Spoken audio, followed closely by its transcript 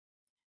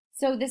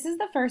So this is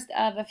the first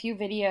of a few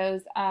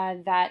videos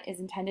that is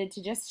intended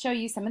to just show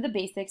you some of the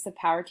basics of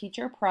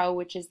PowerTeacher Pro,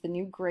 which is the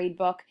new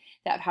gradebook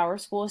that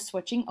PowerSchool is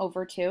switching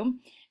over to.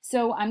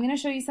 So I'm going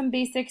to show you some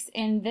basics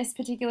in this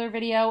particular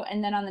video,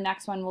 and then on the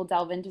next one we'll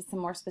delve into some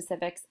more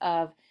specifics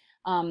of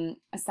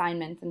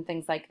assignments and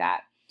things like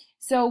that.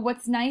 So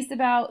what's nice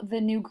about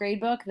the new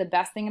gradebook, the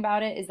best thing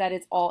about it is that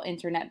it's all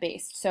internet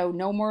based. So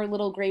no more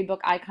little gradebook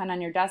icon on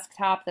your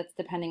desktop that's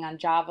depending on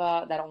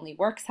Java that only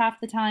works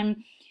half the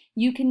time.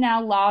 You can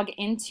now log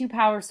into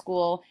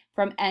PowerSchool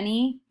from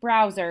any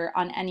browser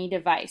on any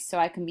device. So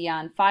I can be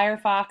on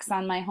Firefox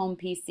on my home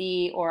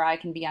PC, or I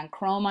can be on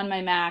Chrome on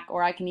my Mac,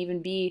 or I can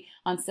even be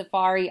on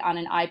Safari on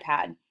an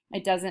iPad.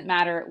 It doesn't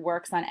matter, it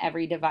works on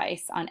every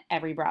device, on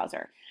every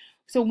browser.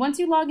 So once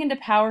you log into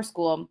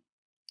PowerSchool,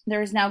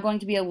 there is now going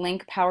to be a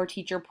link,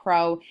 PowerTeacher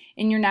Pro,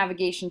 in your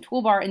navigation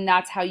toolbar, and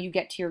that's how you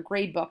get to your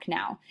gradebook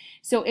now.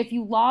 So if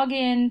you log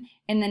in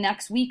the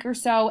next week or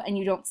so and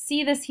you don't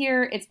see this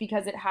here, it's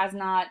because it has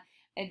not,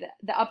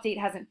 the update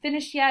hasn't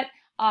finished yet.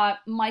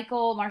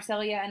 Michael,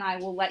 Marcelia, and I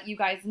will let you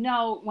guys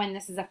know when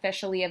this is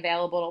officially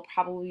available. It'll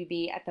probably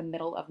be at the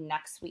middle of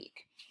next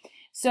week.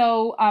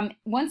 So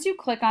once you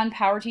click on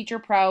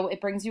PowerTeacher Pro, it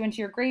brings you into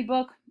your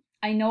gradebook.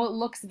 I know it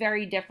looks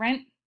very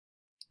different,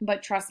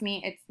 but trust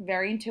me, it's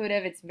very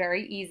intuitive, it's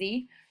very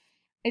easy.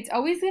 It's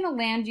always going to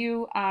land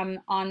you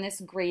on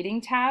this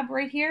grading tab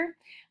right here,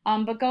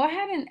 but go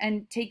ahead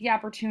and take the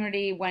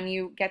opportunity when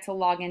you get to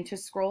log in to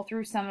scroll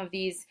through some of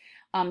these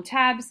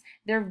tabs.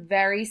 They're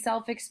very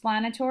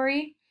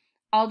self-explanatory.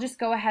 I'll just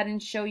go ahead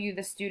and show you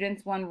the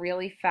students one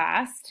really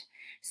fast.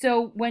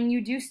 So when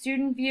you do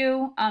student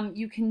view,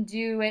 you can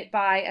do it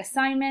by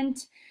assignment.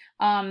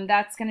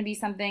 That's going to be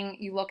something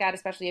you look at,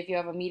 especially if you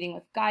have a meeting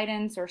with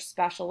guidance or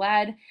special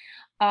ed.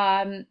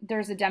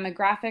 There's a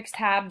demographics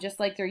tab just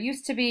like there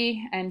used to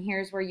be, and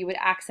here's where you would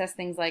access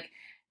things like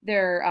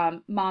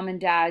their mom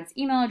and dad's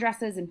email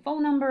addresses and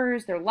phone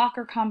numbers, their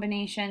locker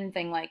combination,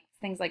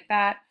 things like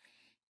that.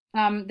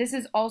 This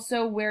is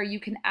also where you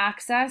can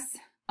access,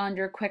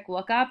 under quick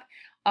lookup,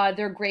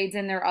 their grades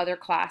in their other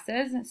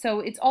classes. So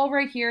it's all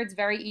right here. It's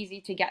very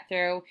easy to get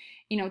through.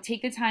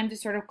 Take the time to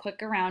sort of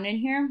click around in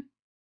here.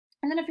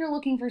 And then if you're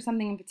looking for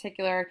something in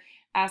particular,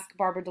 ask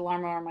Barbara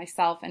DeLarmo or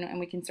myself,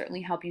 and we can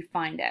certainly help you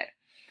find it.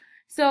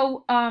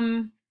 So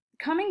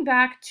coming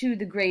back to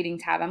the grading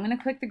tab, I'm going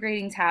to click the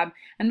grading tab.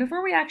 And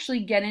before we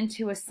actually get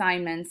into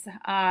assignments,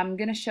 I'm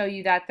going to show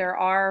you that there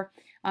are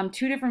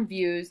two different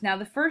views. Now,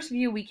 the first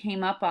view we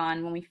came up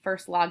on when we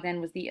first logged in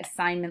was the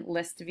assignment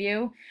list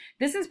view.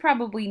 This is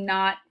probably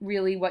not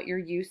really what you're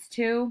used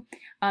to.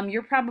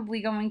 You're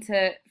probably going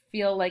to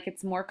feel like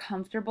it's more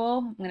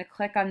comfortable. I'm going to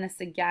click on this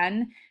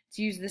again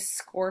to use the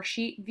score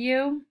sheet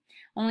view,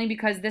 only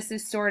because this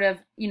is sort of,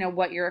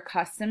 what you're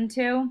accustomed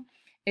to.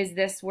 Is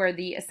this where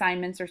the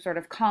assignments are sort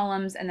of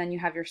columns and then you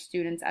have your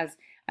students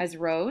as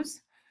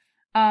rows.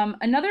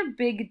 Another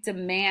big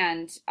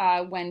demand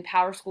when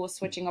PowerSchool was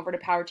switching over to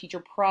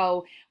PowerTeacher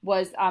Pro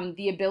was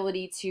the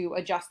ability to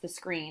adjust the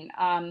screen.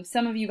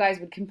 Some of you guys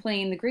would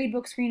complain the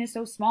gradebook screen is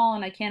so small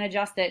and I can't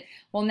adjust it.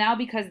 Well, now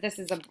because this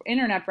is an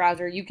internet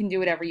browser, you can do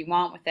whatever you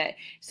want with it.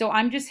 So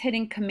I'm just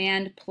hitting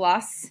Command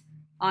plus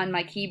on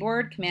my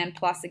keyboard, Command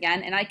plus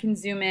again, and I can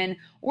zoom in,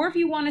 or if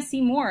you want to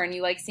see more and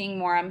you like seeing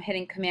more, I'm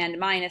hitting Command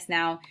minus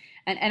now,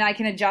 and I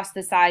can adjust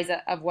the size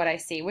of what I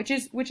see, which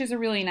is a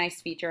really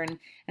nice feature,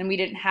 and we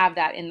didn't have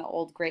that in the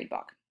old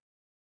gradebook.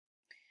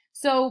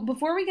 So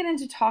before we get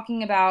into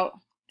talking about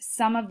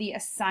some of the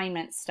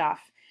assignment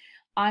stuff,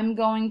 I'm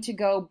going to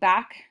go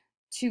back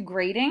to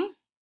grading,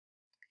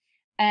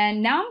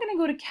 and now I'm going to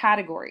go to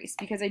categories,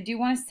 because I do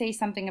want to say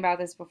something about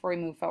this before we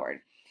move forward.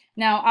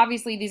 Now,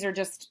 obviously,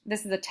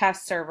 this is a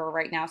test server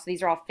right now, so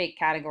these are all fake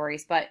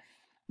categories, but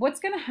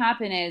what's going to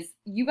happen is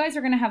you guys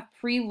are going to have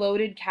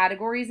preloaded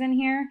categories in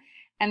here,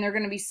 and they're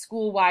going to be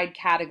school-wide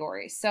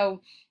categories.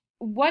 So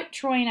what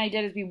Troy and I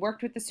did is we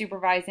worked with the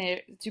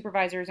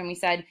supervisors and we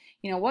said,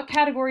 what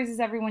categories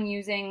is everyone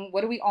using? What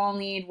do we all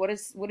need? What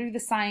do the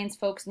science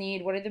folks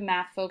need? What do the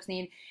math folks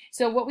need?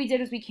 So what we did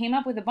is we came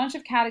up with a bunch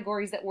of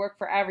categories that work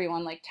for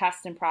everyone, like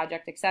test and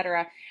project,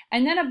 etc.,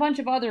 and then a bunch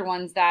of other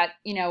ones that,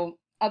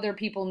 other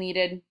people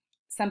needed.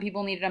 Some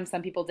people needed them,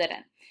 some people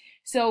didn't.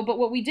 So, but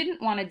what we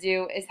didn't want to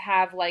do is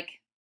have like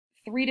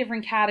 3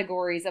 different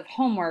categories of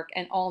homework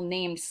and all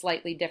named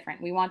slightly different.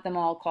 We want them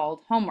all called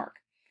homework.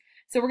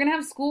 So we're going to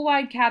have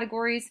school-wide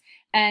categories,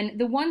 and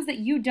the ones that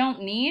you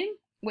don't need,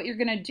 what you're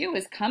going to do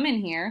is come in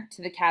here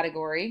to the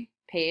category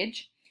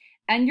page,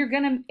 and you're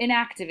going to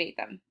inactivate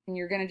them. And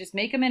you're going to just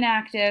make them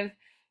inactive,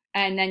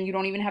 and then you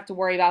don't even have to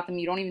worry about them.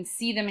 You don't even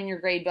see them in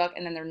your gradebook,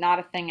 and then they're not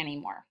a thing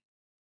anymore.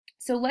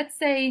 So let's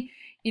say,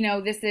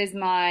 this is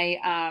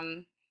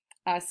my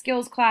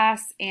skills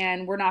class,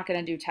 and we're not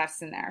going to do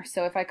tests in there.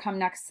 So if I come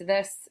next to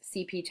this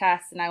CP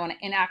test and I want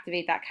to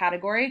inactivate that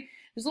category,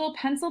 there's a little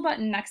pencil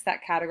button next to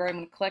that category. I'm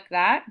going to click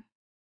that.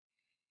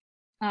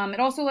 It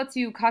also lets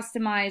you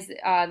customize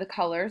the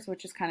colors,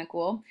 which is kind of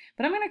cool.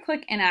 But I'm going to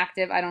click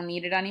inactive. I don't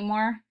need it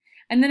anymore.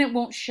 And then it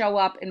won't show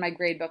up in my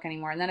gradebook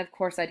anymore. And then, of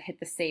course, I'd hit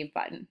the save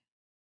button.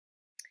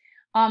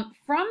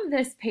 From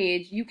this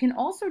page, you can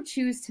also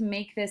choose to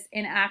make this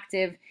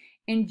inactive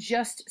in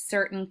just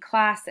certain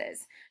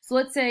classes. So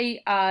let's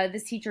say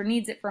this teacher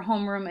needs it for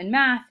homeroom and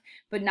math,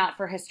 but not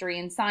for history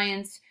and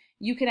science.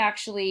 You can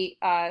actually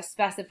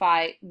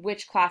specify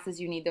which classes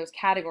you need those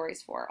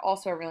categories for.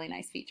 Also a really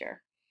nice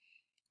feature.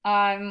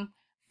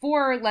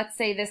 For, let's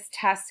say, this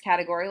test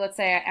category, let's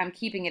say I am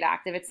keeping it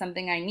active, it's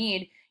something I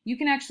need, you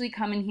can actually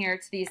come in here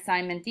to the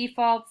assignment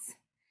defaults,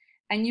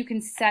 and you can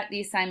set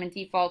the assignment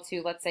default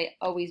to, let's say,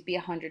 always be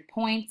 100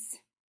 points,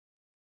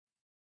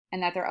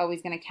 and that they're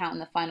always going to count in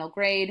the final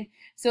grade.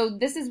 So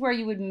this is where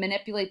you would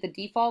manipulate the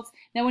defaults.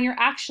 Now, when you're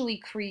actually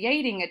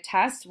creating a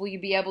test, will you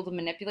be able to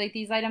manipulate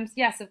these items?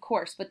 Yes, of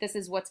course, but this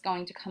is what's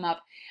going to come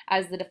up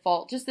as the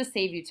default, just to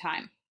save you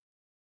time.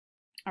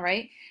 All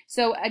right,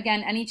 so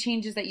again, any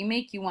changes that you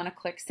make, you want to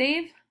click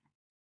Save.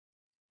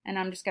 And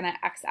I'm just going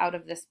to X out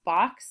of this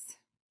box.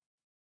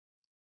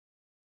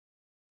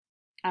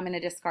 I'm going to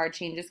discard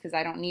changes because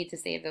I don't need to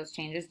save those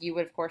changes. You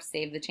would, of course,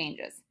 save the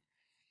changes.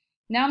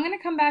 Now I'm going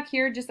to come back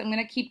here, I'm going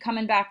to keep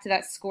coming back to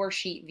that score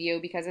sheet view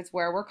because it's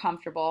where we're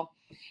comfortable.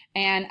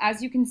 And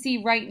as you can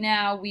see right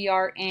now, we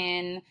are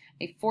in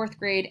a 4th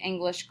grade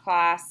English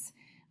class.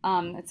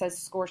 It says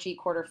score sheet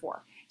quarter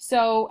 4.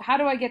 So how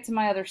do I get to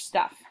my other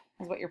stuff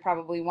is what you're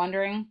probably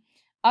wondering.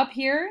 Up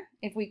here,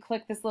 if we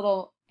click this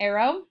little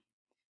arrow,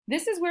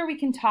 this is where we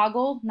can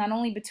toggle not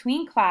only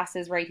between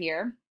classes right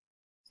here.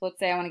 So let's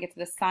say I want to get to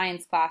the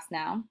science class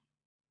now.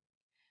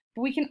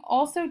 But we can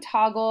also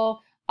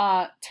toggle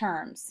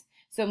terms.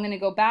 So I'm going to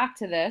go back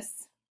to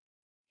this.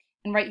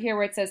 And right here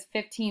where it says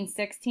 15,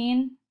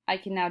 16, I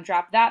can now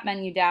drop that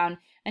menu down.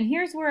 And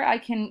here's where I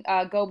can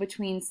go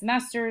between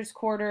semesters,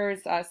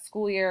 quarters,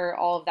 school year,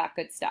 all of that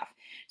good stuff.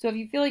 So if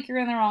you feel like you're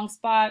in the wrong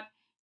spot,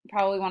 you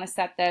probably want to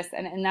set this,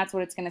 and that's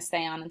what it's going to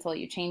stay on until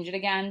you change it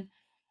again.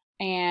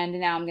 And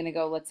now I'm going to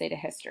go, let's say, to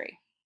history.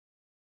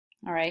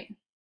 All right.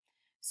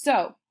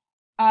 So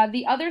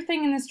the other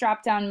thing in this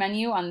drop-down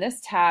menu on this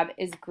tab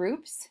is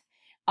groups.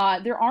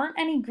 There aren't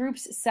any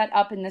groups set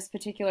up in this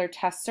particular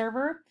test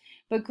server,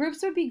 but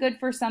groups would be good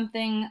for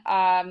something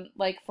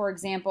like, for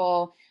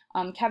example,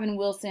 Kevin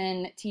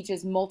Wilson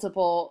teaches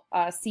multiple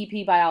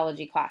CP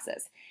biology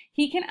classes.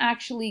 He can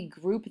actually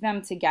group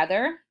them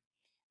together,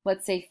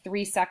 let's say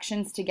 3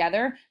 sections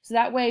together, so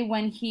that way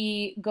when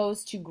he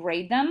goes to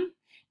grade them,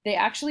 they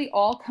actually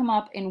all come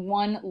up in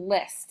one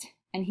list,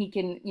 and he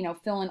can,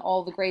 fill in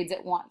all the grades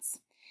at once.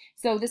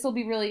 So this will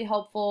be really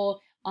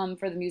helpful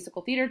for the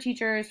musical theater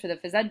teachers, for the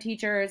phys ed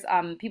teachers,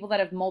 people that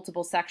have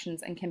multiple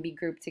sections and can be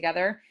grouped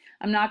together.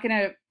 I'm not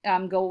going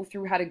to go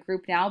through how to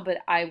group now, but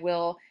I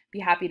will be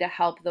happy to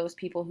help those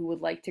people who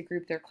would like to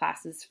group their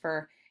classes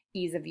for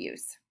ease of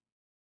use.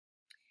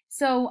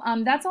 So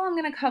that's all I'm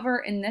going to cover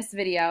in this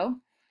video.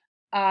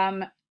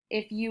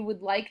 If you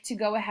would like to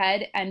go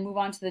ahead and move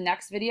on to the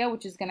next video,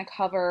 which is going to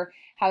cover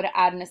how to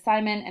add an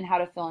assignment and how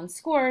to fill in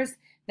scores,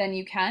 then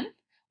you can.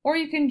 Or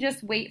you can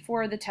just wait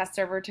for the test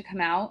server to come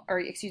out, or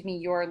excuse me,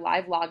 your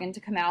live login to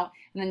come out,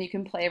 and then you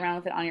can play around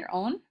with it on your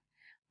own.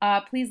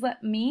 Please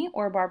let me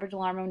or Barbara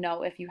DeLarmo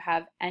know if you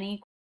have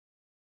any